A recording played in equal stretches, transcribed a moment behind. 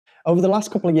Over the last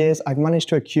couple of years, I've managed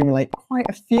to accumulate quite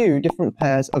a few different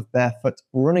pairs of barefoot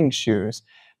running shoes.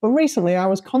 But recently I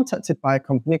was contacted by a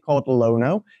company called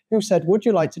LONO who said, would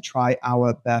you like to try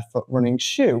our barefoot running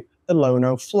shoe, the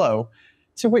LONO Flow?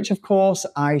 To which, of course,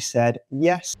 I said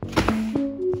yes.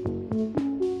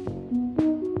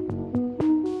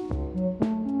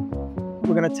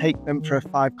 We're going to take them for a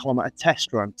 5-kilometer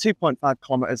test run, 2.5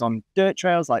 kilometers on dirt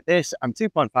trails like this and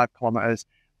 2.5 kilometers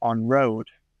on road.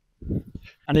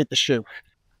 I need the shoe.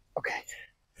 Okay.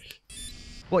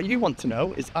 What you want to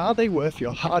know is, are they worth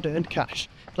your hard-earned cash?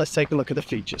 Let's take a look at the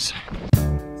features.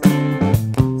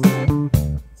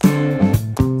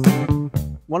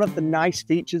 One of the nice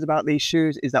features about these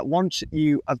shoes is that once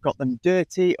you have got them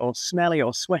dirty or smelly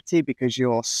or sweaty because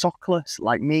you're sockless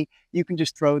like me, you can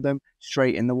just throw them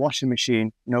straight in the washing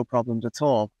machine, no problems at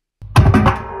all.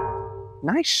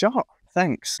 Nice shot,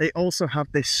 thanks. They also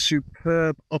have this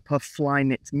superb upper fly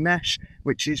knit mesh,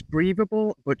 which is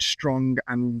breathable but strong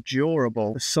and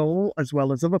durable. The sole, as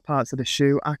well as other parts of the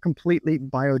shoe, are completely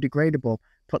biodegradable.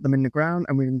 Put them in the ground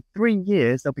and within 3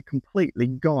 years they'll be completely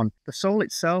gone. The sole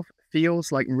itself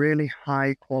feels like really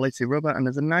high quality rubber, and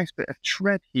there's a nice bit of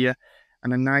tread here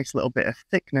and a nice little bit of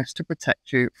thickness to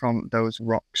protect you from those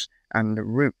rocks and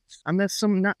roots. And there's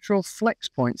some natural flex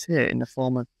points here in the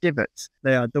form of divots.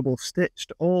 They are double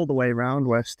stitched all the way around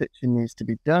where stitching needs to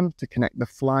be done to connect the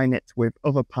fly knit with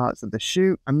other parts of the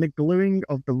shoe, and the gluing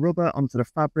of the rubber onto the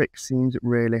fabric seems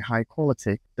really high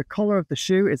quality. The collar of the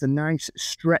shoe is a nice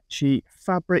stretchy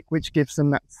fabric which gives them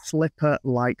that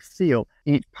slipper-like feel.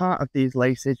 Each part of these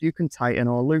laces you can tighten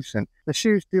or loosen. The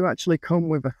shoes do actually come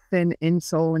with a thin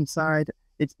insole inside.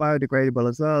 It's biodegradable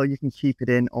as well, you can keep it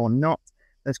in or not.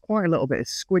 There's quite a little bit of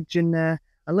squidge in there,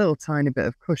 a little tiny bit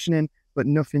of cushioning, but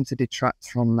nothing to detract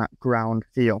from that ground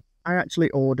feel. I actually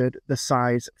ordered the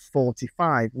size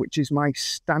 45, which is my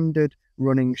standard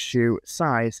running shoe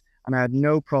size, and I had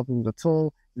no problems at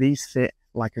all. These fit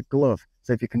like a glove.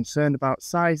 So if you're concerned about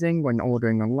sizing when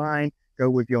ordering online, go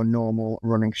with your normal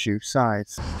running shoe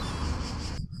size.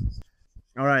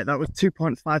 All right, that was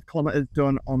 2.5 kilometers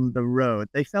done on the road.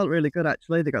 They felt really good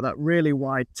actually. They got that really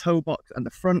wide toe box at the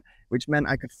front, which meant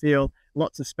I could feel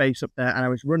lots of space up there, and I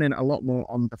was running a lot more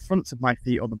on the fronts of my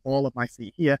feet, or the ball of my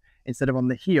feet here, instead of on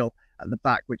the heel at the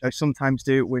back, which I sometimes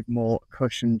do with more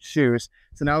cushioned shoes.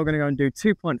 So now we're going to go and do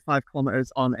 2.5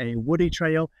 kilometers on a woody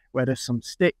trail where there's some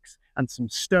sticks and some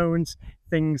stones,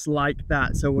 things like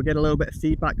that. So we'll get a little bit of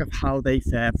feedback of how they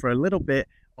fare for a little bit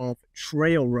of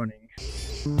trail running.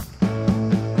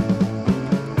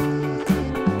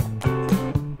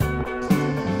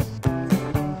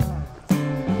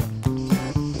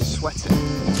 Sweating.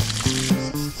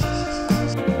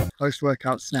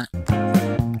 Post-workout snack.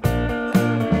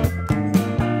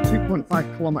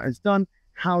 2.5 kilometers done.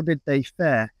 How did they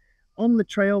fare? On the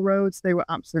trail roads, they were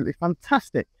absolutely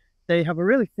fantastic. They have a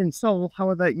really thin sole,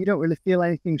 however, you don't really feel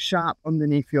anything sharp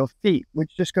underneath your feet,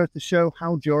 which just goes to show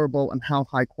how durable and how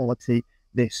high quality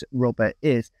this rubber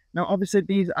is. Now, obviously,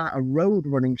 these are a road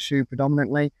running shoe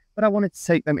predominantly, but I wanted to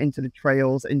take them into the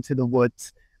trails, into the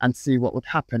woods, and see what would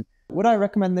happen. Would I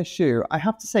recommend this shoe? I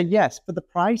have to say yes. For the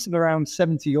price of around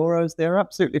 70 euros, they're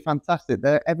absolutely fantastic.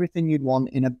 They're everything you'd want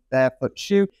in a barefoot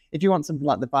shoe. If you want something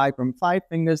like the Vibram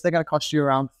FiveFingers, they're going to cost you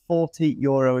around 40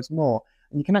 euros more.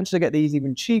 And you can actually get these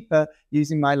even cheaper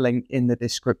using my link in the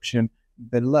description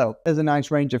below. There's a nice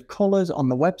range of colors on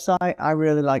the website. I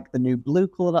really like the new blue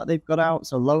color that they've got out.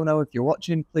 So LONO, if you're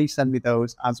watching, please send me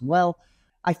those as well.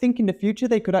 I think in the future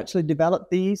they could actually develop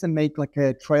these and make like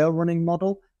a trail running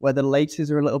model where the laces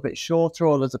are a little bit shorter,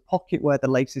 or there's a pocket where the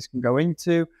laces can go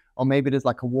into, or maybe there's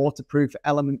like a waterproof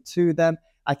element to them.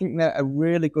 I think they're a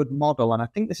really good model, and I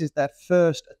think this is their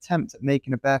first attempt at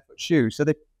making a barefoot shoe, so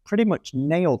they pretty much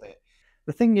nailed it.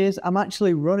 The thing is, I'm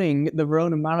actually running the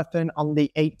Verona Marathon on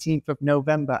the 18th of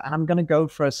November, and I'm going to go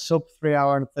for a sub 3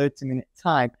 hour and 30-minute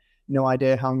time. No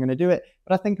idea how I'm going to do it,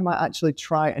 but I think I might actually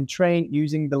try and train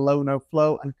using the LONO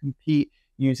Flow and compete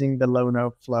using the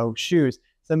LONO Flow shoes.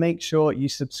 So make sure you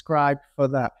subscribe for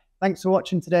that. Thanks for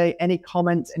watching today. Any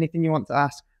comments, anything you want to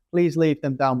ask, please leave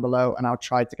them down below and I'll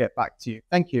try to get back to you.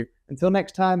 Thank you. Until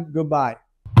next time, goodbye.